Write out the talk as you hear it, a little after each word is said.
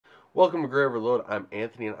Welcome to Grab Reload. I'm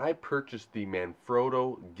Anthony, and I purchased the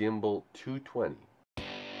Manfrotto Gimbal 220.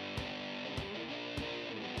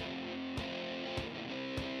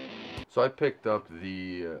 So I picked up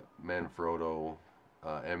the Manfrotto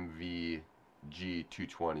MVG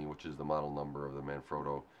 220, which is the model number of the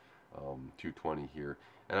Manfrotto 220 here.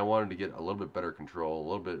 And I wanted to get a little bit better control, a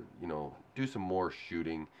little bit, do some more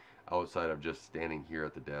shooting outside of just standing here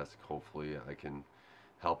at the desk. Hopefully I can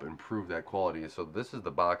help improve that quality. So this is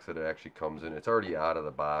the box that it actually comes in. It's already out of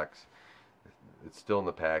the box. It's still in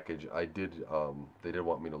the package. They did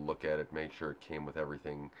want me to look at it, make sure it came with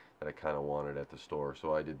everything that I kind of wanted at the store.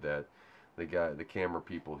 So I did that. The camera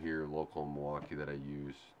people here, local in Milwaukee that I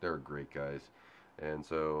use, they're great guys. And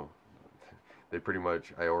so they pretty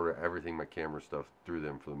much, I order everything, my camera stuff through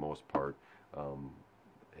them for the most part. Um,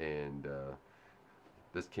 and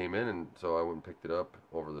this came in, and so I went and picked it up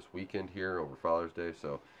over this weekend here, over Father's Day.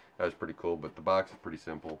 So that was pretty cool. But the box is pretty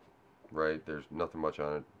simple, right? There's nothing much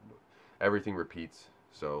on it. Everything repeats.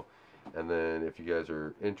 So, and then if you guys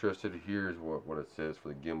are interested, here's what it says for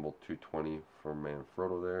the Gimbal 220 from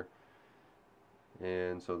Manfrotto there.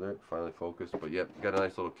 And so that finally focused. But yep, got a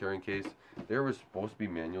nice little carrying case. There was supposed to be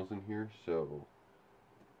manuals in here, so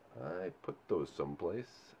I put those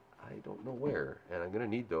someplace. I don't know where, and I'm gonna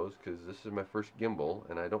need those because this is my first gimbal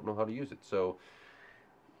and I don't know how to use it. So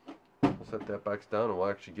I'll set that box down and we'll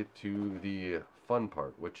actually get to the fun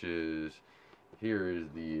part, which is here is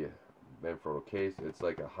the Manfrotto case. It's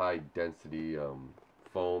like a high density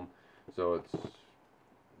foam, so it's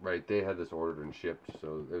right. They had this ordered and shipped,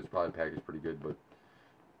 so it was probably packaged pretty good, but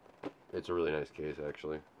it's a really nice case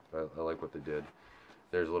actually. I like what they did.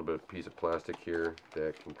 There's a little bit of piece of plastic here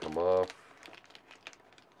that can come off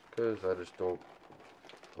because I'm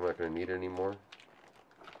not going to need it anymore.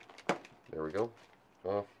 There we go.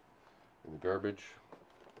 Off in the garbage.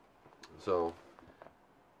 So,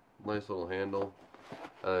 nice little handle.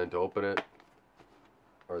 And to open it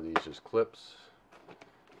are these just clips.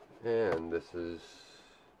 And this is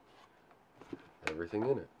everything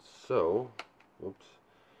in it. So, oops.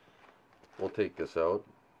 We'll take this out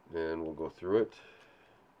and we'll go through it.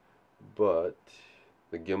 But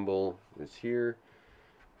the gimbal is here.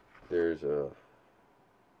 There's a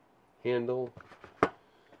handle,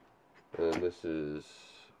 and this is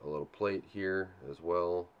a little plate here as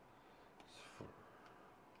well.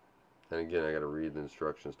 And again, I got to read the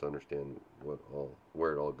instructions to understand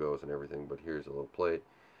where it all goes and everything. But here's a little plate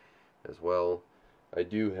as well. I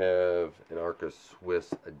do have an Arca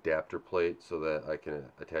Swiss adapter plate so that I can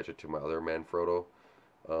attach it to my other Manfrotto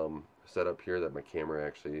setup here that my camera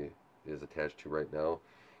actually is attached to right now.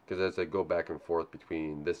 Because as I go back and forth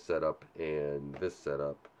between this setup and this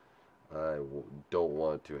setup, I don't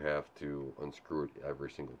want to have to unscrew it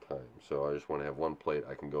every single time. So I just want to have one plate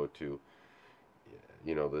I can go to.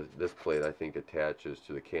 This plate I think attaches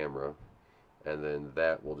to the camera, and then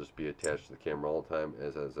that will just be attached to the camera all the time.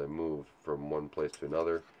 As I move from one place to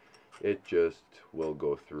another, it just will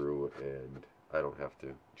go through, and I don't have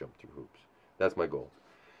to jump through hoops. That's my goal.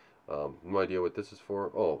 No idea what this is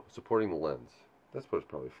for. Oh, supporting the lens. That's what it's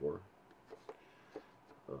probably for.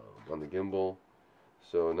 On the gimbal.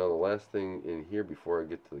 So now the last thing in here before I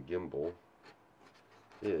get to the gimbal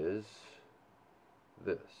is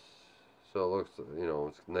this. So it looks,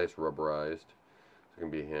 it's nice rubberized. It's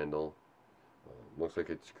going to be a handle. Looks like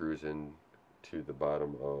it screws in to the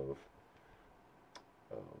bottom of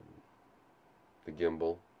the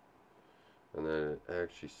gimbal. And then it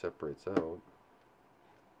actually separates out.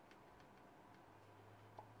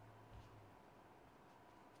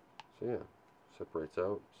 So yeah, separates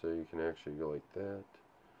out, so you can actually go like that.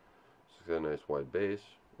 It's got a nice wide base.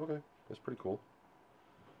 Okay, that's pretty cool.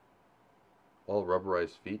 All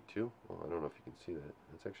rubberized feet too. Well, I don't know if you can see that.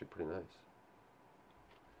 That's actually pretty nice.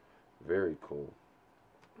 Very cool.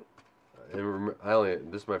 And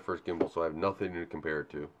this is my first gimbal, so I have nothing to compare it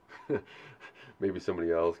to. Maybe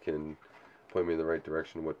somebody else can point me in the right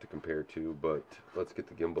direction what to compare to, but let's get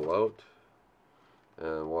the gimbal out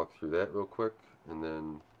and walk through that real quick, and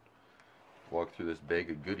then walk through this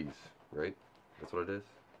bag of goodies, right? That's what it is?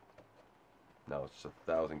 No, it's just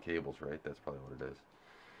 1,000 cables, right? That's probably what it is.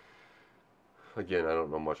 Again, I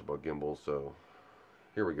don't know much about gimbals, so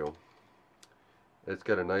here we go. It's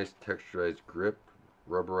got a nice texturized grip,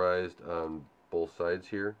 rubberized on both sides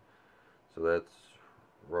here. So that's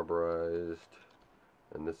rubberized,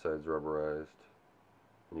 and this side's rubberized.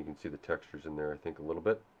 And you can see the textures in there, I think, a little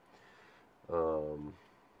bit.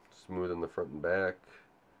 Smooth in the front and back.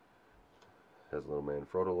 Has a little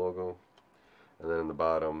Manfrotto logo. And then in the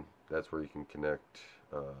bottom, that's where you can connect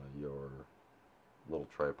your little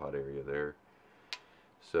tripod area there.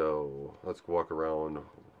 So let's walk around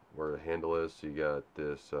where the handle is. So you got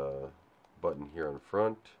this button here on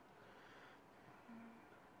front.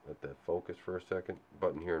 Let that focus for a second.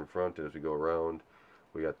 Button here in front. As we go around,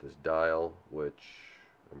 we got this dial, which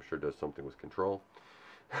I'm sure does something with control.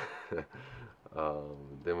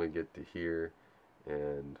 Then we get to here,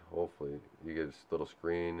 and hopefully you get this little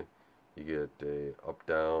screen. You get a up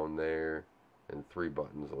down there and 3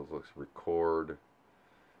 buttons. Those looks record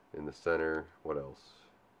in the center. What else?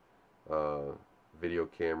 Video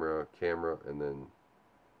camera, and then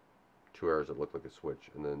 2 arrows that look like a switch,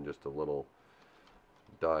 and then just a little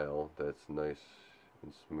dial that's nice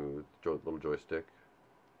and smooth. Little joystick.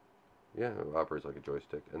 Yeah, it operates like a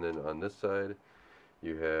joystick. And then on this side,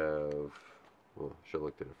 you have, well, I should have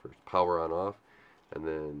looked at it first. Power on off, and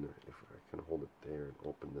then if I can hold it there and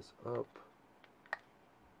open this up,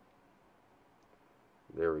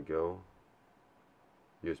 there we go.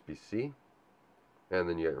 USB-C, and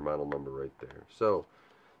then you got your model number right there. So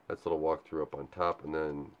that's a little walkthrough up on top, and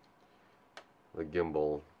then the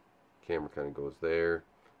gimbal camera kind of goes there.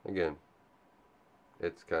 Again,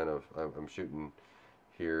 it's kind of, I'm shooting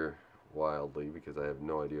here wildly because I have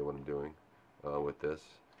no idea what I'm doing with this.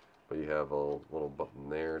 But you have a little button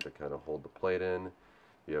there to kind of hold the plate in.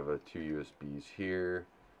 You have 2 USBs here,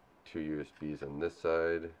 2 USBs on this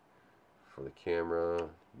side for the camera,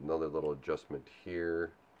 another little adjustment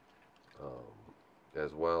here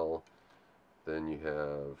as well. Then you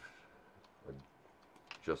have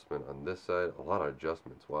adjustment on this side, a lot of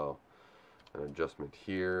adjustments, wow. An adjustment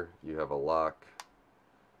here, you have a lock,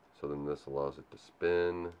 so then this allows it to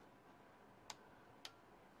spin,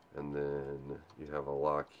 and then you have a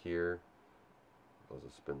lock here, allows it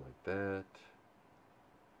to spin like that,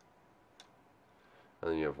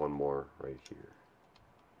 and then you have one more right here.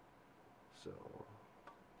 So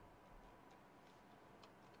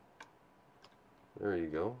there you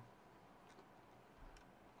go.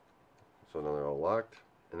 So now they're all locked,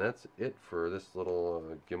 and that's it for this little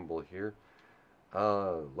gimbal here.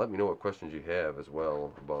 Let me know what questions you have as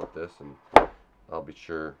well about this, and I'll be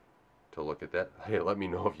sure to look at that. Hey, let me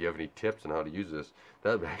know if you have any tips on how to use this.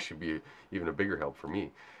 That would actually be even a bigger help for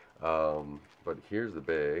me. But here's the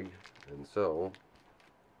bag, and so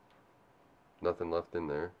nothing left in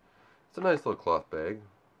there. It's a nice little cloth bag.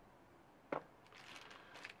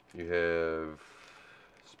 You have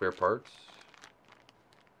spare parts,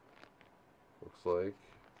 looks like.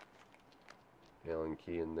 Allen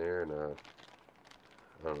key in there, and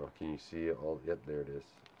I don't know, can you see it all? Yep, there it is.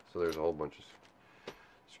 So there's a whole bunch of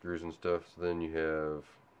screws and stuff. So then you have,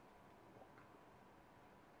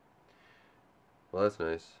 well, that's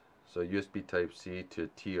nice. So USB Type-C to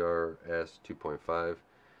TRS 2.5.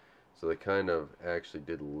 So they kind of actually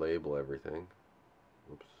did label everything.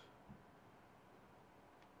 Oops.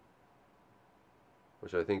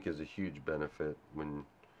 Which I think is a huge benefit when,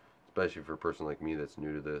 especially for a person like me that's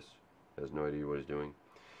new to this, has no idea what he's doing.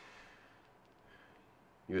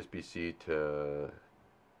 USB-C to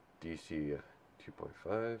DC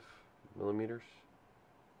 2.5 millimeters.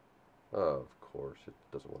 Of course, it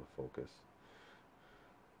doesn't want to focus.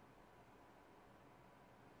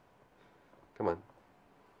 Come on.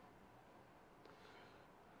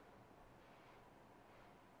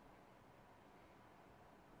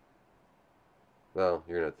 Well,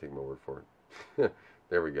 you're going to have to take my word for it.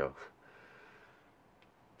 There we go.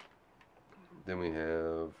 Then we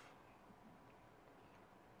have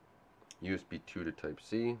USB 2 to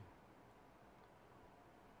Type-C.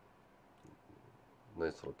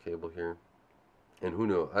 Nice little cable here. And who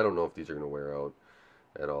knows, I don't know if these are going to wear out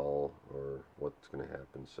at all or what's going to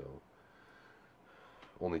happen, so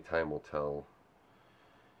only time will tell.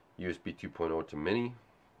 USB 2.0 to Mini.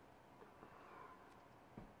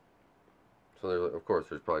 So there, of course,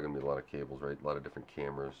 there's probably going to be a lot of cables, right? A lot of different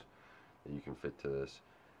cameras that you can fit to this.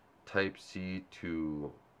 Type-C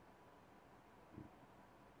to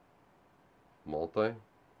multi.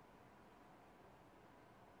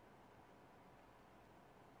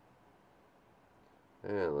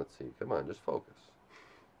 And let's see, come on, just focus.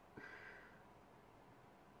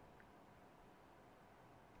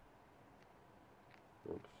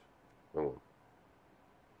 Oops, wrong one.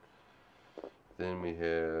 Then we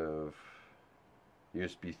have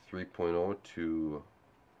USB 3.0 to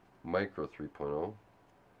micro 3.0.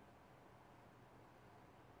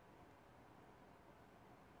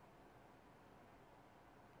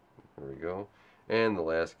 There we go. And the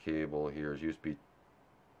last cable here is USB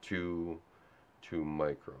 2 to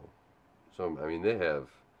micro. So, I mean, they have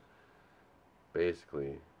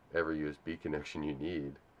basically every USB connection you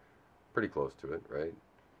need. Pretty close to it, right?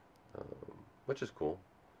 Which is cool.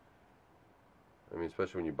 I mean,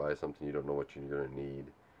 especially when you buy something you don't know what you're going to need.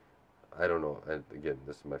 I don't know. Again,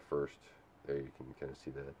 this is my first. There you can kind of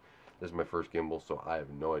see that. This is my first gimbal, so I have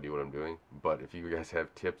no idea what I'm doing. But if you guys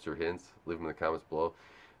have tips or hints, leave them in the comments below.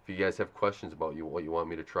 If you guys have questions about what you want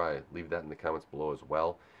me to try, leave that in the comments below as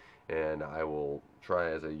well. And I will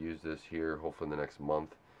try as I use this here, hopefully in the next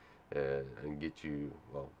month, and get you,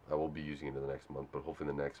 well, I will be using it in the next month, but hopefully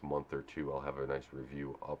in the next month or two I'll have a nice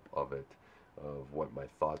review up of it, of what my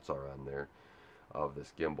thoughts are on there of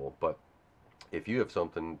this gimbal. But if you have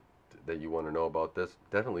something that you want to know about this,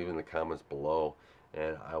 definitely leave it in the comments below,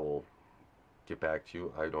 and I will get back to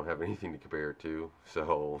you. I don't have anything to compare it to,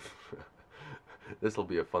 so this will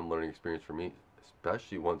be a fun learning experience for me,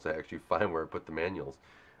 especially once I actually find where I put the manuals.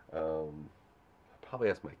 Um, Probably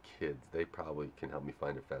ask my kids. They probably can help me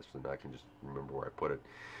find it faster than I can just remember where I put it.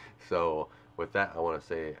 So with that, I want to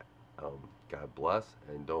say God bless,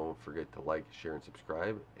 and don't forget to like, share, and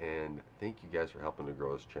subscribe. And thank you guys for helping to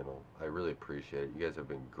grow this channel. I really appreciate it. You guys have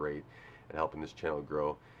been great at helping this channel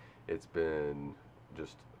grow. It's been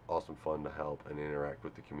just awesome fun to help and interact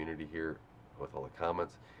with the community here with all the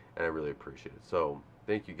comments, and I really appreciate it. So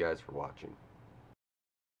thank you guys for watching.